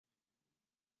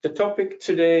The topic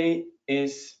today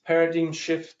is paradigm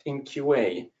shift in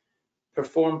QA,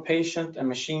 perform patient and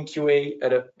machine QA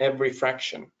at every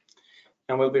fraction,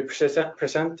 and will be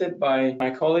presented by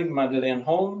my colleague Madeleine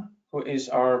Holm, who is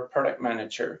our product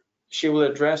manager. She will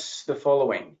address the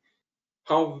following: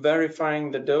 how verifying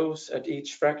the dose at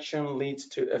each fraction leads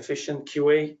to efficient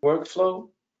QA workflow,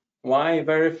 why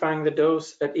verifying the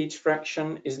dose at each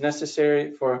fraction is necessary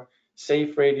for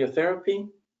safe radiotherapy,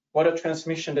 what a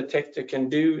transmission detector can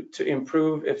do to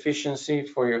improve efficiency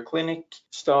for your clinic,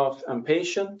 staff, and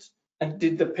patient, and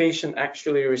did the patient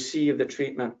actually receive the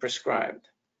treatment prescribed?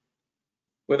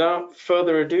 Without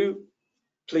further ado,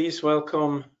 please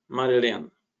welcome Madeleine.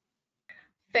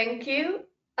 Thank you,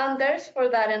 Anders, for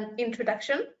that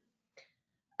introduction.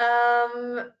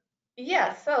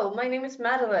 So my name is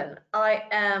Madeleine. I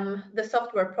am the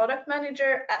software product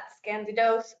manager at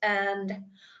Scandidose, and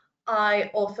I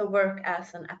also work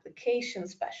as an application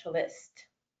specialist.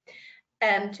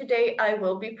 And today I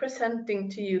will be presenting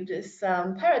to you this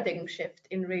paradigm shift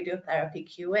in radiotherapy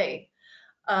QA,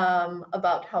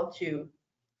 about how to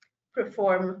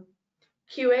perform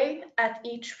QA at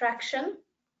each fraction.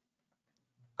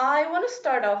 I want to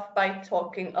start off by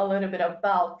talking a little bit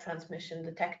about transmission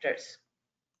detectors.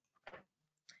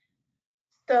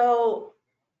 So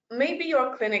maybe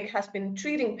your clinic has been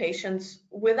treating patients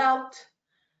without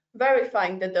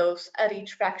verifying the dose at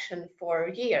each fraction for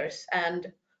years,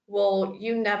 and well,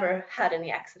 you never had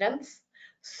any accidents.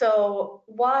 So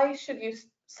why should you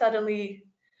suddenly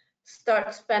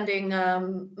start spending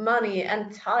money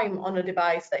and time on a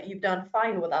device that you've done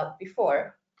fine without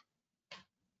before?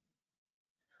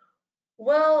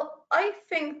 Well, I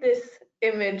think this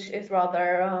image is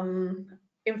rather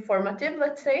informative,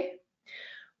 let's say.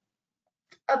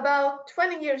 About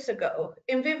 20 years ago,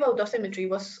 in vivo dosimetry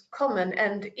was common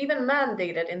and even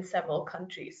mandated in several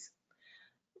countries.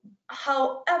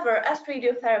 However, as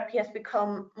radiotherapy has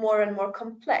become more and more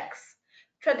complex,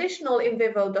 traditional in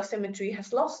vivo dosimetry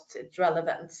has lost its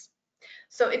relevance.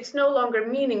 So it's no longer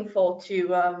meaningful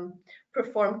to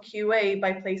perform QA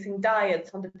by placing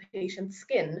diodes on the patient's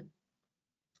skin.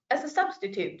 As a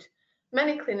substitute,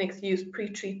 many clinics use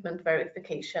pre-treatment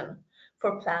verification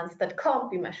for plans that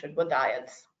can't be measured with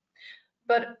diodes.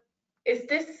 But is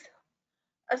this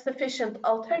a sufficient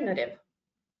alternative?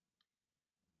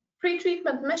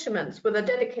 Pre-treatment measurements with a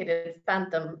dedicated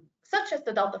phantom, such as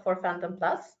the Delta4 Phantom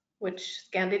Plus, which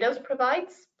Scandidose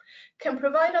provides, can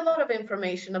provide a lot of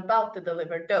information about the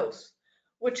delivered dose,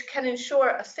 which can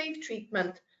ensure a safe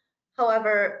treatment.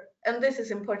 However, and this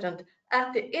is important,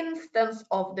 at the instance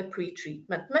of the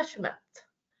pre-treatment measurement.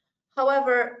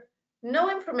 However,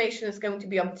 no information is going to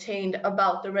be obtained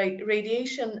about the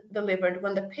radiation delivered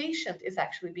when the patient is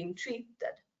actually being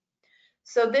treated.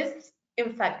 So this,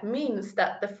 in fact, means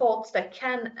that the faults that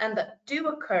can and that do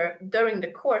occur during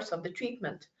the course of the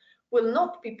treatment will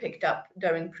not be picked up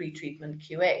during pre-treatment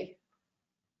QA.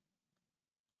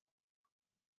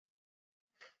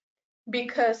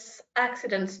 Because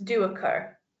accidents do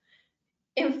occur.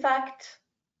 In fact,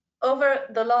 over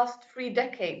the last 3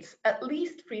 decades, at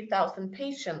least 3,000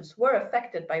 patients were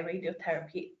affected by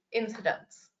radiotherapy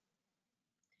incidents.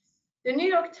 The New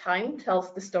York Times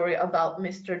tells the story about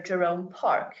Mr. Jerome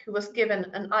Park, who was given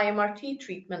an IMRT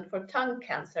treatment for tongue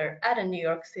cancer at a New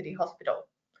York City hospital.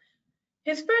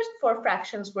 His first 4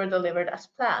 fractions were delivered as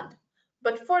planned,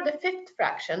 but for the 5th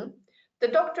fraction, the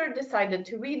doctor decided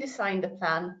to redesign the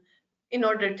plan in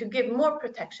order to give more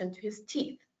protection to his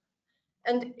teeth.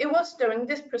 And it was during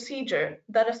this procedure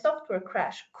that a software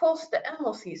crash caused the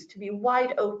MOCs to be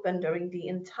wide open during the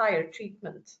entire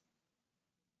treatment.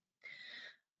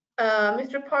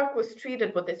 Mr. Park was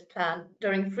treated with this plan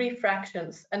during 3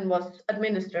 fractions and was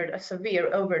administered a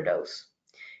severe overdose.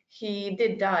 He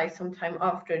did die sometime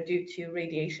after due to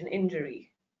radiation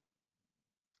injury.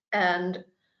 And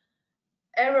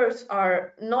errors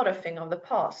are not a thing of the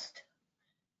past.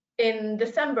 In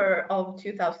December of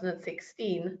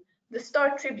 2016, the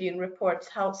Star Tribune reports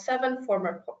how 7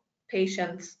 former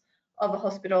patients of a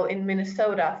hospital in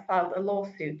Minnesota filed a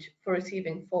lawsuit for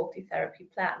receiving faulty therapy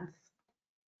plans.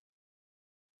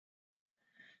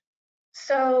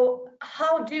 So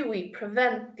how do we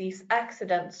prevent these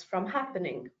accidents from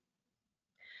happening?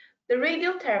 The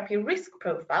radiotherapy risk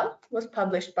profile was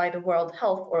published by the World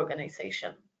Health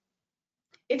Organization.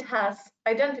 It has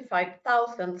identified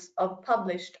thousands of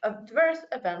published adverse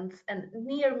events and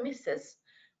near misses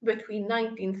between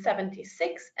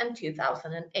 1976 and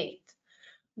 2008,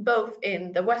 both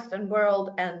in the Western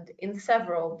world and in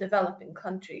several developing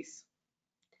countries.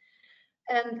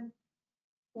 And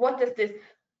what does this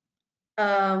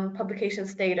publication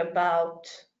state about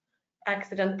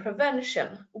accident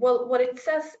prevention? Well, what it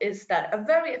says is that a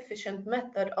very efficient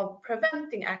method of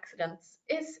preventing accidents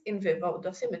is in vivo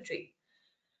dosimetry.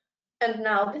 And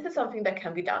now this is something that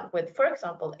can be done with, for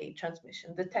example, a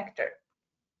transmission detector.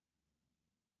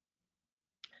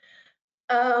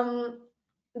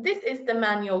 This is the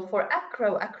manual for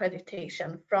ACRO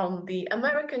accreditation from the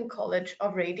American College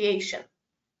of Radiation.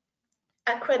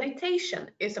 Accreditation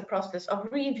is a process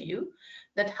of review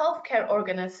that healthcare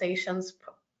organizations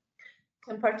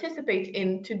can participate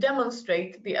in to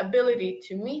demonstrate the ability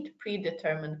to meet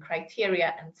predetermined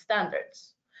criteria and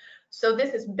standards. So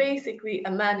this is basically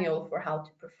a manual for how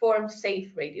to perform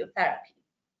safe radiotherapy.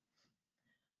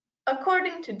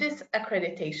 According to this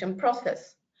accreditation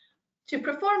process, to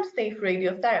perform safe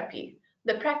radiotherapy,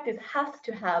 the practice has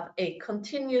to have a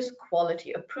continuous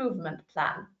quality improvement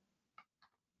plan.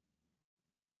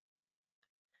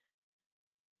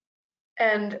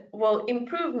 And well,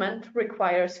 improvement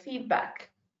requires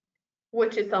feedback,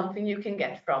 which is something you can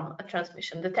get from a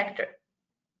transmission detector.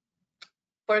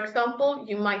 For example,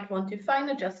 you might want to fine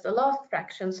adjust the last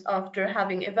fractions after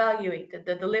having evaluated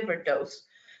the delivered dose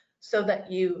so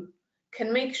that you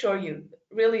can make sure you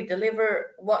really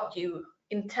deliver what you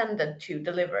intended to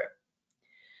deliver.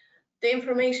 The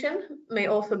information may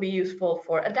also be useful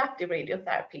for adaptive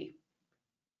radiotherapy.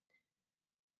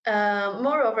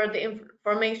 Moreover, the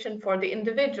information for the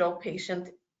individual patient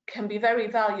can be very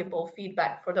valuable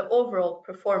feedback for the overall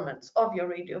performance of your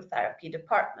radiotherapy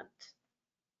department.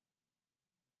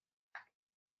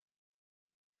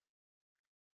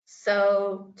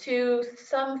 So to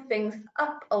sum things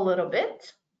up a little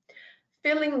bit,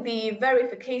 filling the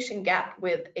verification gap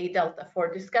with a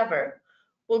Delta4 Discover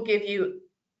will give you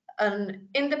an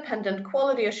independent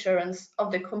quality assurance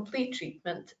of the complete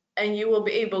treatment, and you will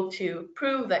be able to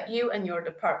prove that you and your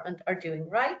department are doing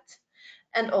right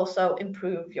and also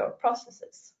improve your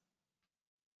processes.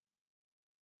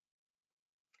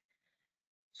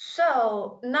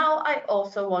 So now I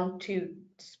also want to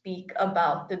speak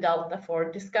about the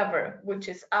Delta4 Discover, which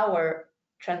is our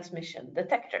transmission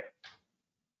detector.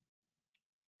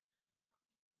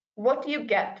 What do you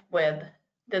get with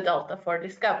the Delta4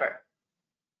 Discover?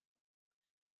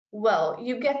 Well,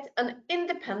 you get an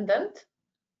independent,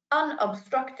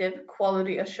 unobstructed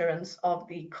quality assurance of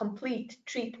the complete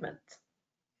treatment.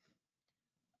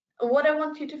 What I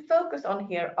want you to focus on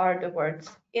here are the words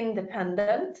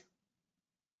independent.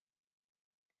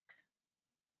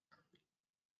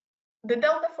 The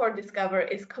Delta4 Discover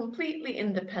is completely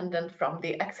independent from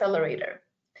the accelerator.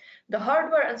 The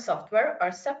hardware and software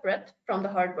are separate from the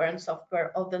hardware and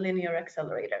software of the linear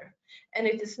accelerator, and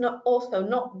it is also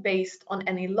not based on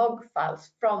any log files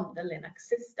from the Clinac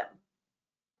system.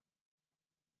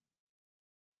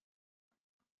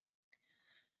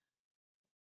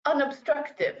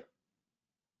 Unobstructive.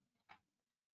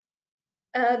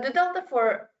 The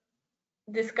Delta4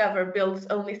 Discover builds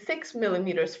only 6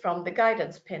 millimeters from the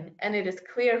guidance pin, and it is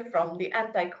clear from the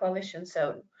anti-collision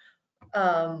zone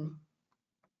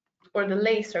or the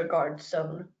laser guard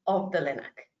zone of the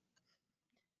Clinac.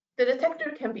 The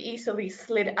detector can be easily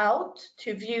slid out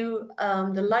to view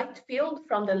the light field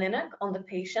from the Clinac on the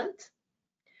patient.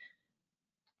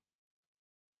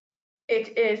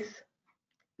 It is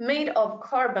made of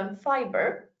carbon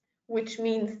fiber, which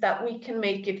means that we can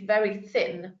make it very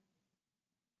thin.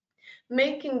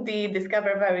 Making the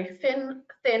Discover very thin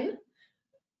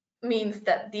means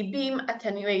that the beam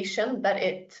attenuation that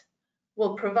it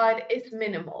will provide is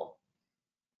minimal.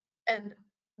 And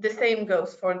the same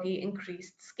goes for the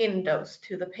increased skin dose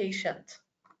to the patient.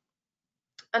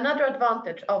 Another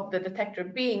advantage of the detector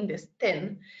being this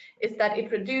thin is that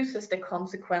it reduces the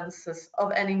consequences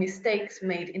of any mistakes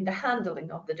made in the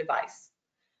handling of the device.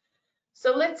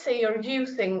 So let's say you're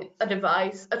using a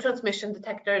device, a transmission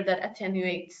detector that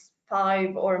attenuates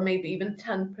 5 or maybe even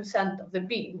 10% of the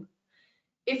beam.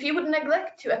 If you would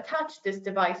neglect to attach this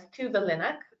device to the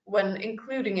Clinac when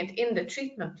including it in the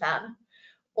treatment plan,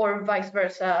 or vice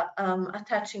versa,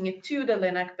 attaching it to the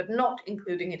Clinac but not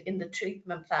including it in the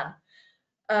treatment plan,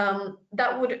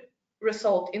 that would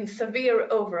result in severe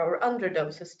over or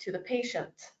underdoses to the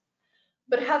patient.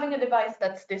 But having a device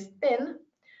that's this thin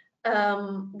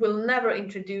will never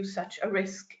introduce such a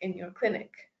risk in your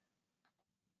clinic.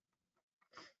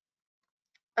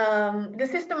 The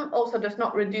system also does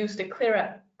not reduce the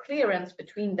clearance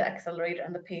between the accelerator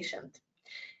and the patient.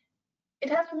 It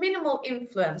has minimal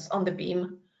influence on the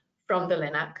beam from the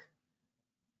Clinac,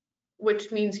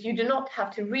 which means you do not have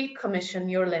to recommission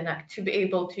your Clinac to be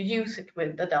able to use it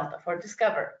with the Delta4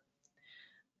 Discover.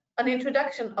 An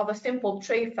introduction of a simple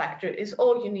tray factor is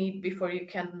all you need before you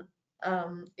can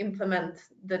implement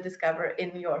the Discover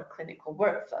in your clinical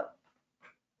workflow.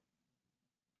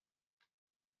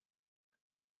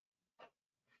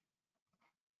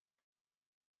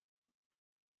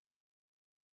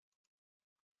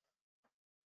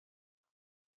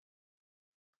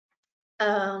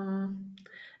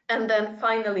 And then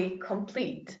finally,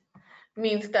 complete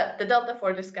means that the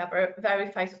Delta4 Discover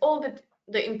verifies all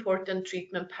the important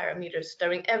treatment parameters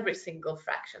during every single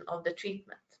fraction of the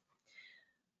treatment.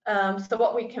 So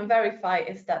what we can verify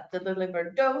is that the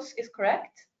delivered dose is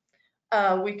correct.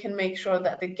 We can make sure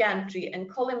that the gantry and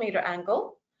collimator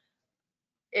angle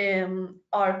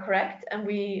are correct, and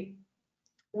we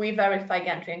verify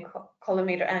gantry and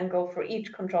collimator angle for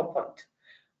each control point.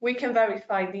 We can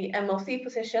verify the MOC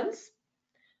positions.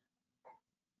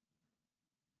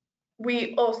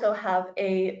 We also have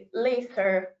a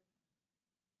laser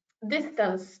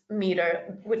distance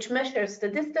meter, which measures the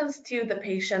distance to the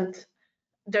patient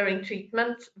during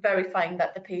treatment, verifying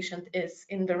that the patient is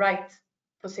in the right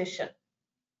position.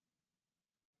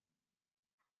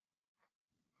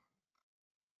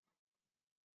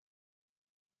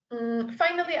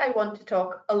 Finally, I want to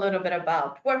talk a little bit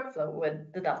about workflow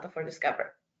with the Delta4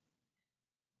 Discover.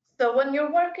 So when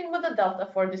you're working with the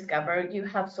Delta4 Discover, you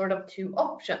have sort of two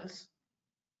options.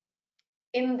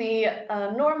 In the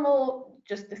normal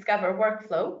just Discover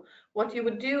workflow, what you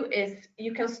would do is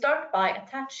you can start by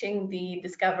attaching the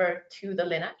Discover to the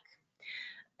Linac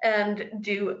and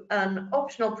do an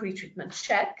optional pre-treatment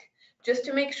check just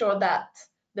to make sure that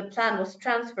the plan was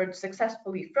transferred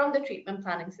successfully from the treatment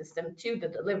planning system to the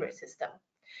delivery system.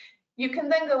 You can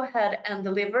then go ahead and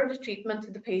deliver the treatment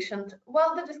to the patient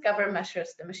while the Discover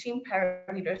measures the machine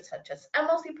parameters such as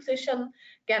MOC position,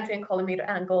 gantry and collimator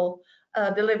angle,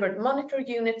 delivered monitor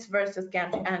units versus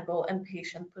gantry angle and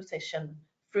patient position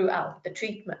throughout the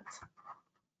treatment.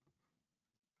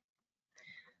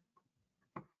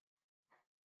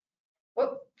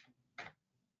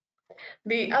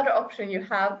 The other option you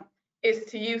have is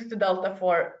to use the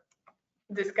Delta4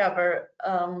 Discover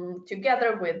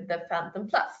together with the Phantom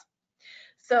Plus.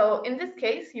 So in this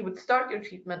case, you would start your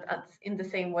treatment in the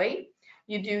same way.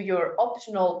 You do your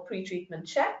optional pre-treatment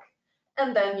check,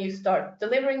 and then you start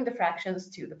delivering the fractions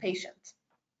to the patient.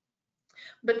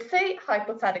 But say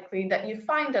hypothetically that you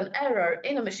find an error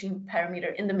in a machine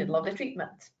parameter in the middle of the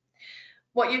treatment.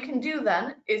 What you can do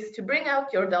then is to bring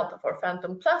out your Delta4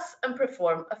 Phantom Plus and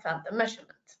perform a phantom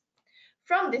measurement.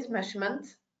 From this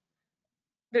measurement,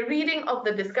 the reading of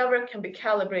the Discover can be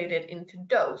calibrated into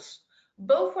dose,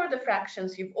 both for the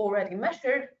fractions you've already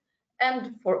measured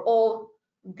and for all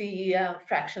the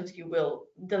fractions you will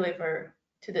deliver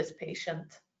to this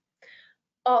patient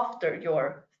after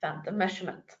your phantom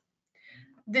measurement.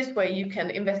 This way you can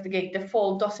investigate the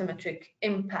full dosimetric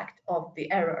impact of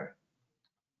the error.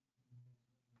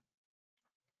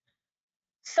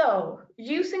 So,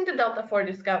 using the Delta4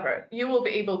 Discover, you will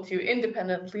be able to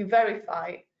independently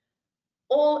verify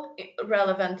all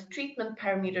relevant treatment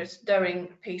parameters during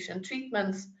patient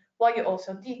treatments, while you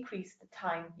also decrease the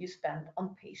time you spend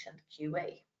on patient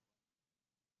QA.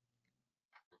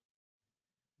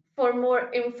 For more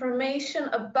information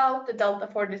about the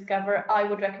Delta4 Discover, I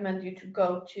would recommend you to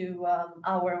go to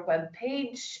our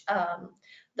webpage,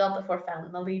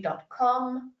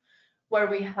 delta4family.com, where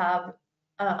we have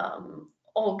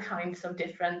all kinds of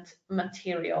different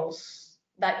materials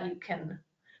that you can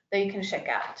check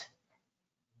out.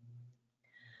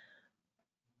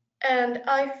 And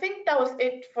I think that was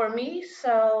it for me,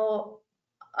 so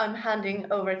I'm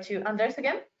handing over to Anders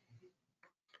again.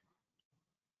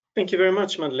 Thank you very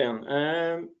much,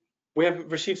 Madeleine. We have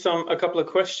received a couple of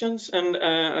questions, and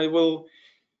I will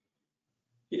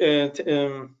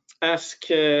ask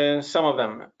some of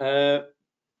them.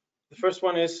 The first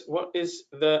one is, what is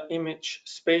the image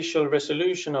spatial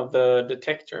resolution of the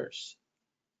detectors,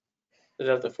 the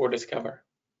Delta4 Discover?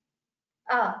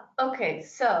 Okay,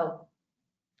 so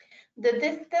the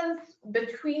distance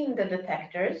between the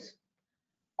detectors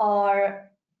are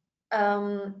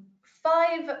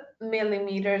 5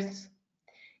 millimeters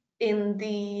in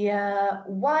the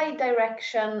Y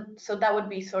direction, so that would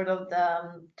be sort of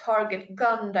the target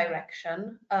gun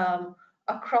direction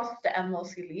across the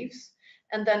MOC leaves,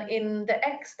 and then in the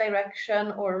X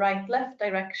direction or right-left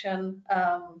direction,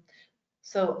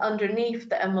 so underneath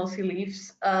the MOC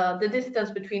leaves, the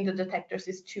distance between the detectors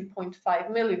is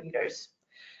 2.5 millimeters.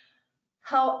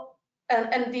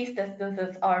 And these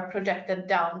distances are projected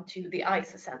down to the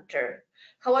isocenter.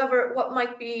 However, what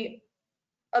might be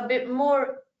a bit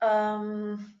more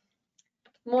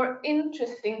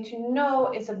interesting to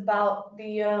know is about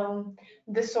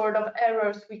the sort of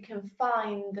errors we can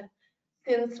find,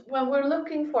 since when we're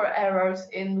looking for errors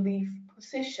in leaf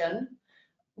position,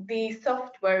 the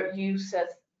software uses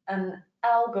an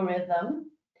algorithm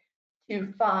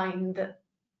to find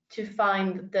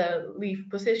the leaf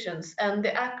positions, and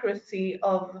the accuracy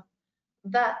of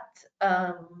that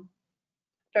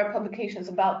there are publications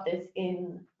about this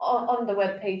on the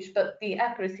web page, but the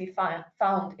accuracy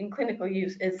found in clinical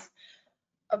use is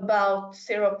about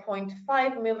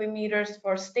 0.5 millimeters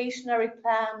for stationary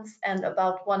plans and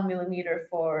about 1 millimeter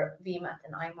for VMAT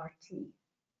and IMRT.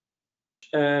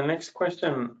 Next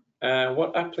question.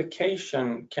 What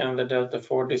application can the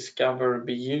Delta4 Discover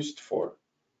be used for?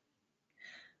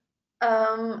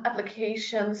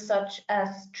 Applications such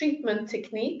as treatment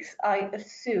techniques, I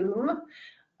assume.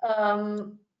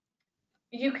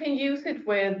 You can use it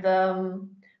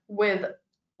with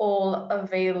all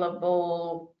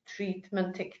available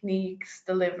treatment techniques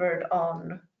delivered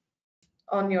on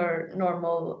your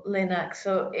normal Linux.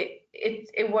 So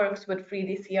it works with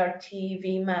 3D CRT,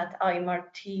 VMAT,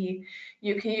 IMRT.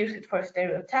 You can use it for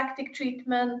stereotactic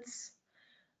treatments.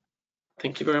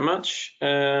 Thank you very much.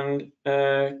 And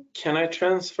can I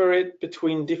transfer it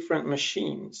between different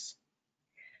machines?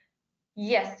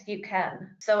 Yes, you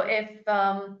can. So if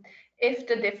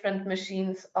the different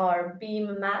machines are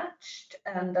beam matched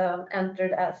and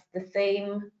entered as the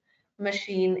same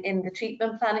machine in the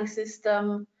treatment planning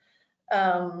system,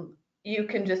 you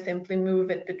can just simply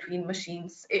move it between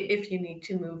machines. If you need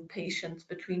to move patients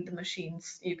between the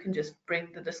machines, you can just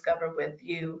bring the Discover with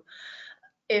you.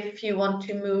 If you want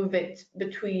to move it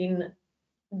between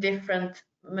different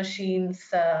machines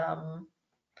that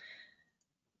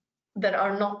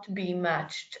are not beam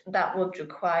matched, that would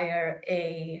require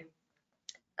a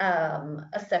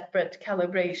separate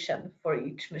calibration for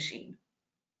each machine.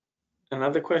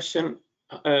 Another question,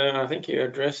 I think you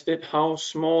addressed it. How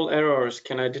small errors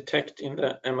can I detect in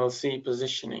the MLC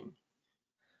positioning?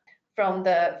 From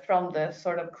the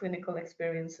sort of clinical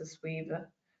experiences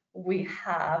we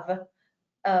have,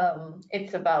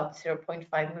 it's about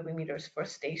 0.5 millimeters for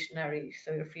stationary,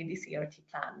 so your 3D CRT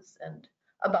plans, and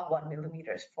about 1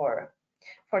 millimeters for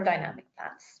dynamic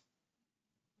plans.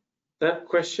 That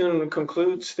question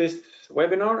concludes this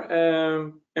webinar,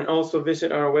 and also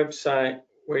visit our website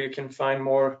where you can find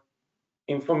more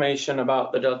information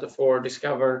about the Delta4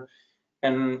 Discover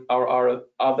and our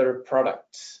other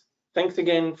products. Thanks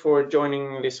again for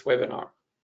joining this webinar.